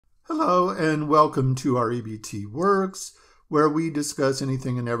Hello and welcome to REBT Works, where we discuss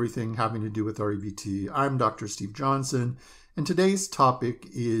anything and everything having to do with REBT. I'm Dr. Steve Johnson, and today's topic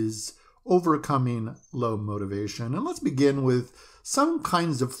is overcoming low motivation. And let's begin with some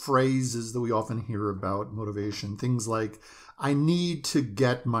kinds of phrases that we often hear about motivation. Things like, I need to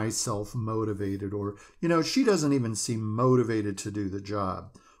get myself motivated, or, she doesn't even seem motivated to do the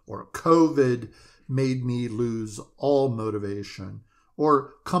job, or COVID made me lose all motivation.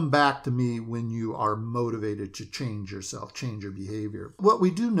 Or come back to me when you are motivated to change yourself, change your behavior. What we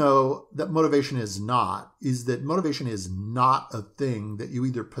do know that motivation is not a thing that you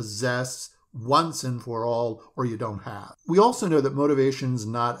either possess once and for all or you don't have. We also know that motivation is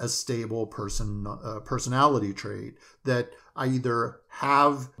not a stable personality trait, that I either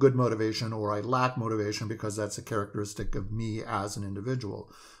have good motivation or I lack motivation because that's a characteristic of me as an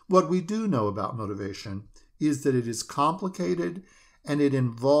individual. What we do know about motivation is that it is complicated and it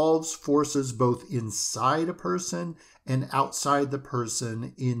involves forces both inside a person and outside the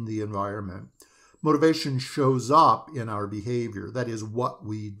person in the environment. Motivation shows up in our behavior. That is what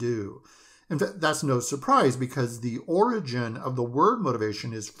we do. In fact, that's no surprise because the origin of the word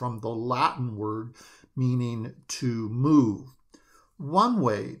motivation is from the Latin word meaning to move. One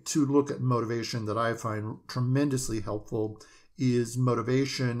way to look at motivation that I find tremendously helpful is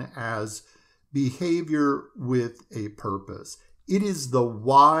motivation as behavior with a purpose. It is the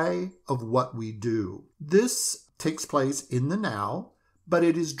why of what we do. This takes place in the now, but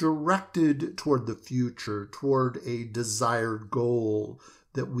it is directed toward the future, toward a desired goal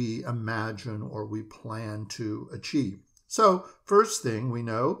that we imagine or we plan to achieve. So, first thing we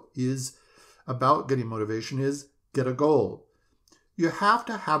know is about getting motivation is get a goal. You have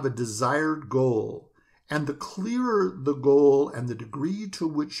to have a desired goal, and the clearer the goal and the degree to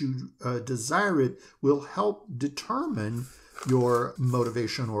which you desire it will help determine your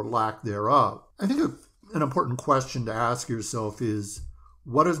motivation or lack thereof. I think an important question to ask yourself is,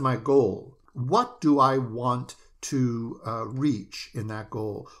 what is my goal? What do I want to reach in that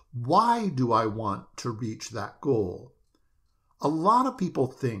goal? Why do I want to reach that goal? A lot of people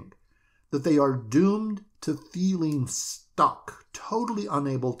think that they are doomed to feeling stuck, totally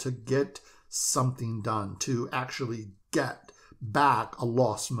unable to get something done, to actually get back a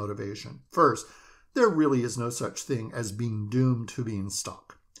lost motivation. First, there really is no such thing as being doomed to being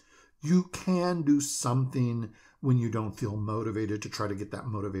stuck. You can do something when you don't feel motivated to try to get that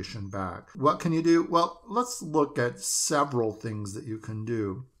motivation back. What can you do? Well, let's look at several things that you can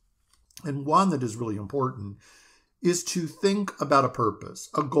do. And one that is really important is to think about a purpose,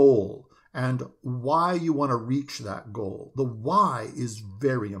 a goal, and why you want to reach that goal. The why is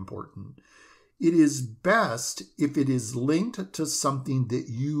very important. It is best if it is linked to something that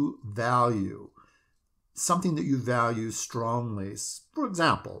you value. Something that you value strongly. For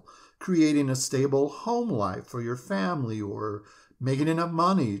example, creating a stable home life for your family, or making enough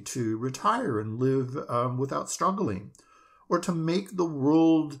money to retire and live without struggling, or to make the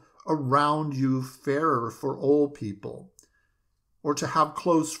world around you fairer for all people, or to have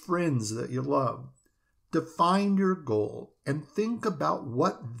close friends that you love. Define your goal and think about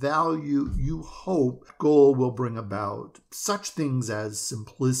what value you hope goal will bring about. Such things as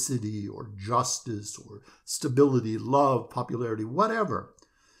simplicity or justice or stability, love, popularity, whatever.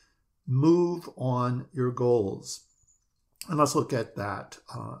 Move on your goals. And let's look at that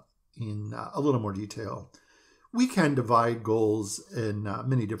in a little more detail. We can divide goals in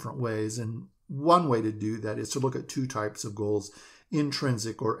many different ways. And one way to do that is to look at two types of goals: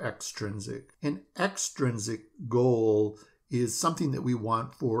 intrinsic or extrinsic. An extrinsic goal is something that we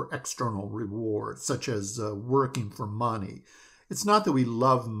want for external reward, such as working for money. It's not that we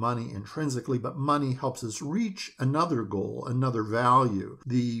love money intrinsically, but money helps us reach another goal, another value.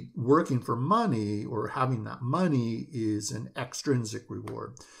 The working for money or having that money is an extrinsic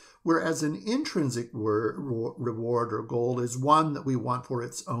reward, whereas an intrinsic reward or goal is one that we want for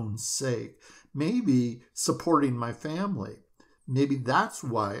its own sake. Maybe supporting my family. Maybe that's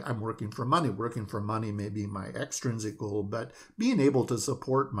why I'm working for money. Working for money may be my extrinsic goal, but being able to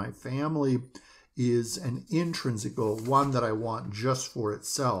support my family is an intrinsic goal, one that I want just for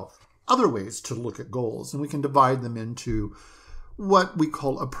itself. Other ways to look at goals, and we can divide them into what we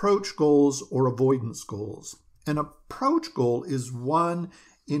call approach goals or avoidance goals. An approach goal is one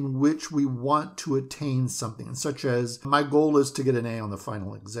in which we want to attain something, such as my goal is to get an A on the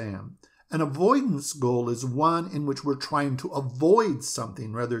final exam. An avoidance goal is one in which we're trying to avoid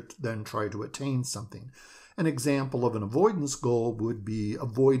something rather than try to attain something. An example of an avoidance goal would be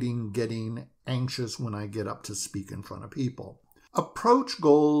avoiding getting anxious when I get up to speak in front of people. Approach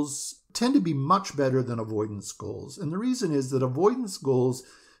goals tend to be much better than avoidance goals. And the reason is that avoidance goals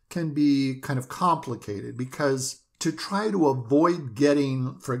can be kind of complicated because to try to avoid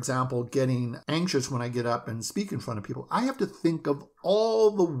getting, for example, getting anxious when I get up and speak in front of people, I have to think of all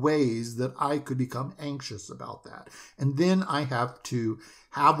the ways that I could become anxious about that. And then I have to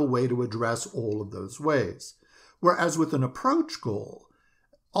have a way to address all of those ways. Whereas with an approach goal,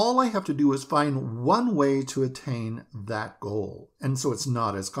 all I have to do is find one way to attain that goal. And so it's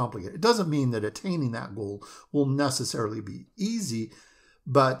not as complicated. It doesn't mean that attaining that goal will necessarily be easy,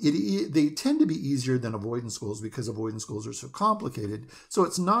 but they tend to be easier than avoidance goals because avoidance goals are so complicated. So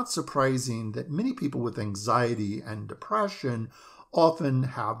it's not surprising that many people with anxiety and depression often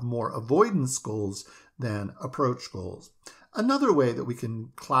have more avoidance goals than approach goals. Another way that we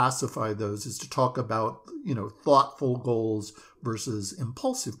can classify those is to talk about, thoughtful goals versus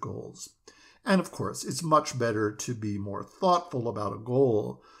impulsive goals. And of course, it's much better to be more thoughtful about a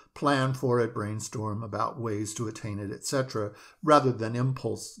goal, plan for it, brainstorm about ways to attain it, etc., rather than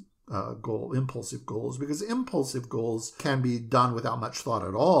impulsive goals, because impulsive goals can be done without much thought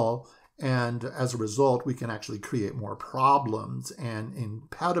at all. And as a result, we can actually create more problems and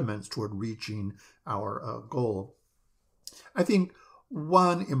impediments toward reaching our goal. I think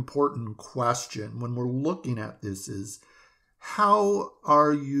one important question when we're looking at this is, how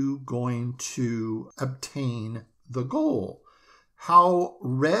are you going to obtain the goal? How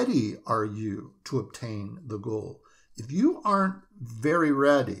ready are you to obtain the goal? If you aren't very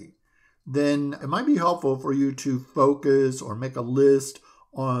ready, then it might be helpful for you to focus or make a list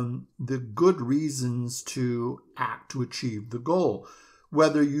on the good reasons to act to achieve the goal,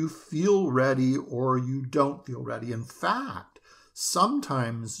 whether you feel ready or you don't feel ready. In fact,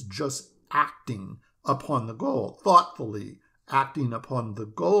 sometimes just acting upon the goal, thoughtfully acting upon the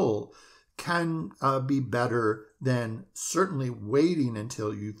goal, can be better than certainly waiting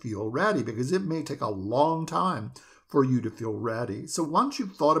until you feel ready, because it may take a long time for you to feel ready. So once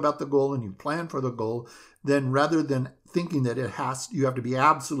you've thought about the goal and you plan for the goal, then rather than thinking that you have to be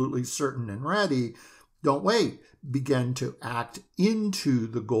absolutely certain and ready, don't wait. Begin to act into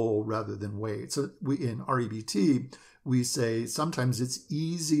the goal rather than wait. So in REBT, we say sometimes it's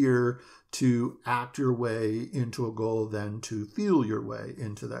easier to act your way into a goal than to feel your way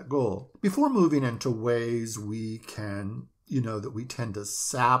into that goal. Before moving into ways we can, that we tend to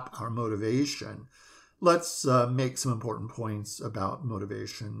sap our motivation, let's make some important points about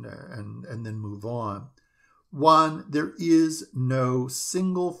motivation and then move on. One, there is no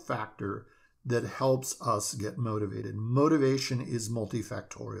single factor that helps us get motivated. Motivation is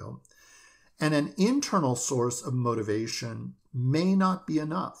multifactorial. And an internal source of motivation may not be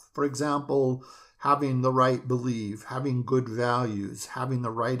enough. For example, having the right belief, having good values, having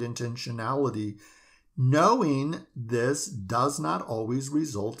the right intentionality. Knowing this does not always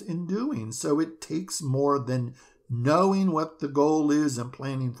result in doing. So it takes more than knowing what the goal is and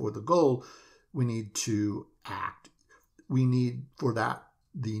planning for the goal. We need to act. We need for that,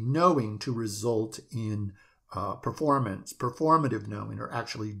 the knowing, to result in performative knowing, or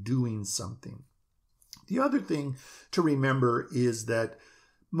actually doing something. The other thing to remember is that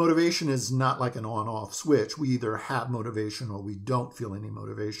motivation is not like an on-off switch. We either have motivation or we don't feel any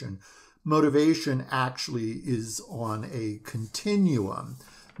motivation. Motivation actually is on a continuum.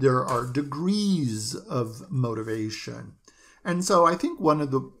 There are degrees of motivation. And so I think one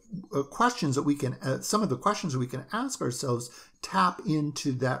of the questions that we can, some of the questions that we can ask ourselves tap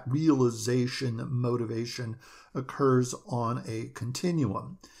into that realization that motivation occurs on a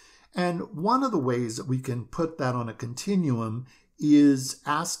continuum. And one of the ways that we can put that on a continuum is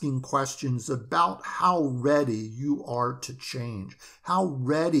asking questions about how ready you are to change, how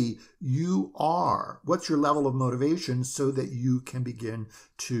ready you are, what's your level of motivation, so that you can begin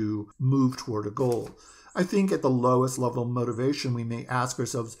to move toward a goal. I think at the lowest level of motivation, we may ask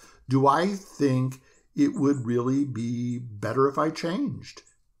ourselves, do I think it would really be better if I changed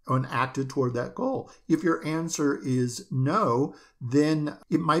and acted toward that goal? If your answer is no, then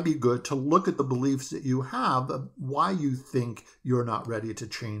it might be good to look at the beliefs that you have of why you think you're not ready to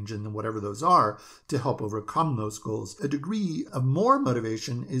change, and whatever those are, to help overcome those goals. A degree of more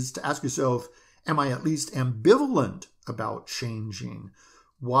motivation is to ask yourself, am I at least ambivalent about changing?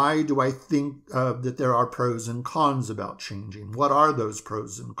 Why do I think that there are pros and cons about changing? What are those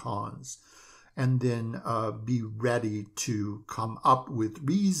pros and cons? And then be ready to come up with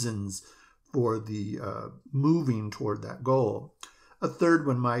reasons for the moving toward that goal. A third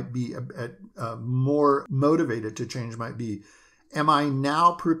one might be more motivated to change might be, Am I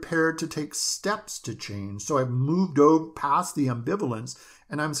now prepared to take steps to change? So I've moved over past the ambivalence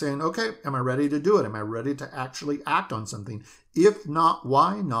and I'm saying, okay, am I ready to do it? Am I ready to actually act on something? If not,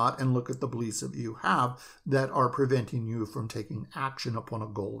 why not? And look at the beliefs that you have that are preventing you from taking action upon a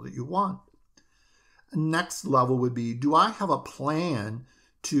goal that you want. Next level would be, do I have a plan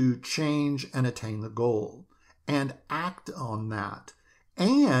to change and attain the goal and act on that?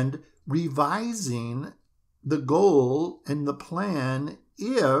 And revising the goal and the plan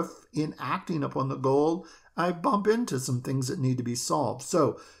if, in acting upon the goal, I bump into some things that need to be solved.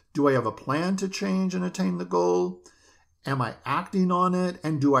 So, do I have a plan to change and attain the goal? Am I acting on it?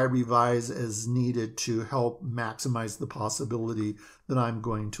 And do I revise as needed to help maximize the possibility that I'm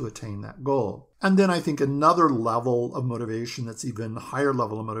going to attain that goal? And then I think another level of motivation that's even higher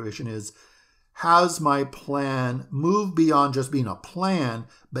level of motivation is, has my plan moved beyond just being a plan,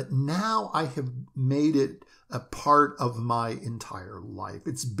 but now I have made it a part of my entire life.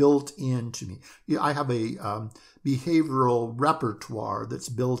 It's built into me. I have a behavioral repertoire that's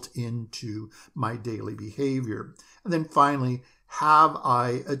built into my daily behavior. And then finally, have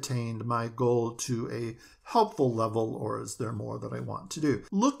I attained my goal to a helpful level, or is there more that I want to do?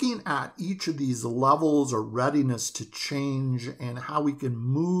 Looking at each of these levels or readiness to change and how we can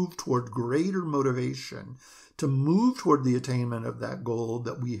move toward greater motivation to move toward the attainment of that goal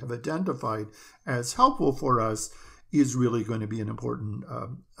that we have identified as helpful for us is really going to be an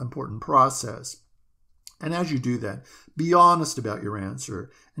important process. And as you do that, be honest about your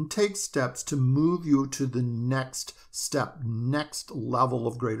answer and take steps to move you to the next step, next level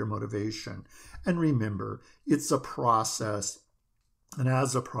of greater motivation. And remember, it's a process. And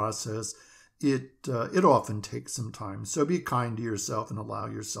as a process, it often takes some time. So be kind to yourself and allow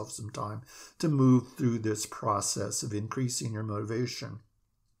yourself some time to move through this process of increasing your motivation.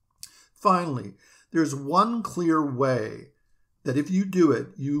 Finally, there's one clear way that if you do it,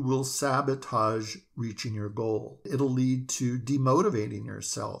 you will sabotage reaching your goal. It'll lead to demotivating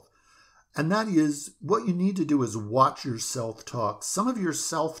yourself. And that is, what you need to do is watch your self-talk. Some of your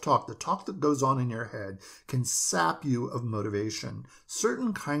self-talk, the talk that goes on in your head, can sap you of motivation.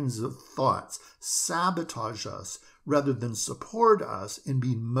 Certain kinds of thoughts sabotage us rather than support us in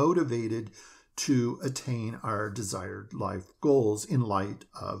being motivated to attain our desired life goals in light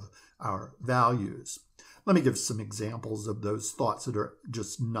of our values. Let me give some examples of those thoughts that are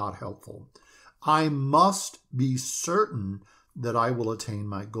just not helpful. I must be certain that I will attain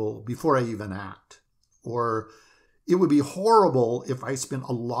my goal before I even act. Or it would be horrible if I spent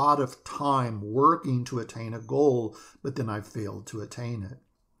a lot of time working to attain a goal, but then I failed to attain it.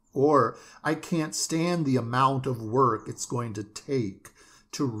 Or I can't stand the amount of work it's going to take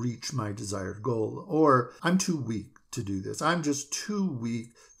to reach my desired goal. Or I'm too weak to do this. I'm just too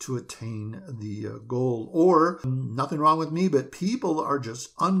weak to attain the goal. Or nothing wrong with me, but people are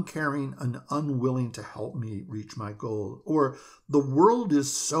just uncaring and unwilling to help me reach my goal. Or the world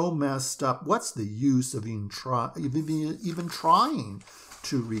is so messed up. What's the use of even trying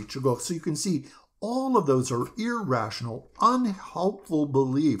to reach a goal? So you can see all of those are irrational, unhelpful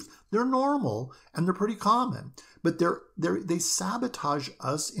beliefs. They're normal and they're pretty common, but they sabotage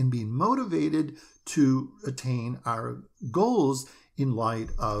us in being motivated to attain our goals in light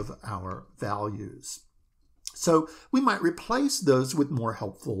of our values. So we might replace those with more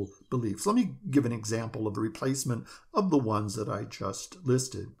helpful beliefs. Let me give an example of a replacement of the ones that I just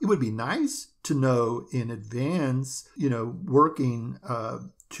listed. It would be nice to know in advance, working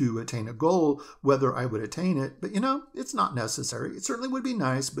to attain a goal, whether I would attain it, but it's not necessary. It certainly would be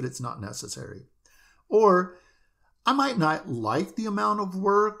nice, but it's not necessary. Or I might not like the amount of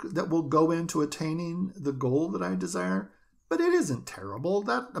work that will go into attaining the goal that I desire, but it isn't terrible.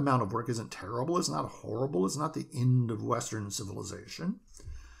 That amount of work isn't terrible. It's not horrible. It's not the end of Western civilization.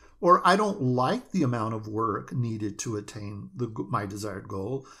 Or I don't like the amount of work needed to attain my desired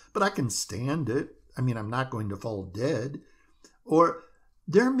goal, but I can stand it. I'm not going to fall dead. Or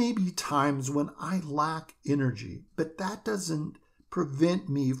there may be times when I lack energy, but that doesn't prevent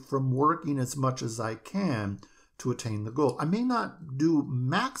me from working as much as I can to attain the goal. I may not do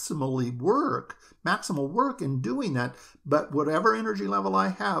maximal work in doing that, but whatever energy level I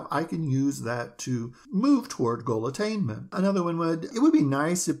have, I can use that to move toward goal attainment. Another one it would be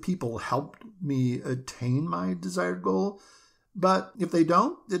nice if people helped me attain my desired goal, but if they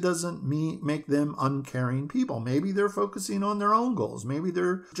don't, it doesn't make them uncaring people. Maybe they're focusing on their own goals. Maybe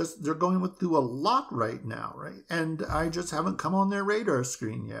they're going through a lot right now, right? And I just haven't come on their radar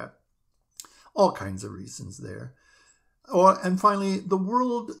screen yet. All kinds of reasons there. And finally, the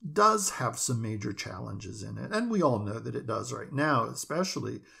world does have some major challenges in it, and we all know that it does right now,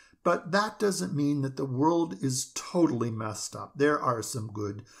 especially. But that doesn't mean that the world is totally messed up. There are some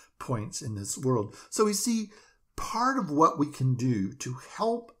good points in this world. So we see part of what we can do to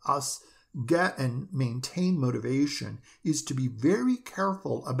help us get and maintain motivation is to be very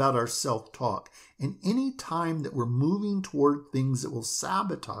careful about our self-talk. And any time that we're moving toward things that will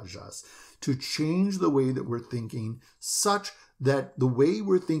sabotage us, to change the way that we're thinking such that the way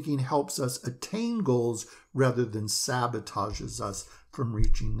we're thinking helps us attain goals rather than sabotages us from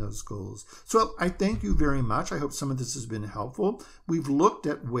reaching those goals. So I thank you very much. I hope some of this has been helpful. We've looked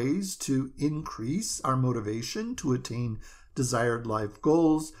at ways to increase our motivation to attain desired life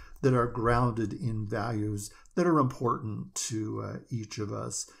goals that are grounded in values that are important to each of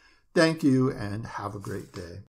us. Thank you and have a great day.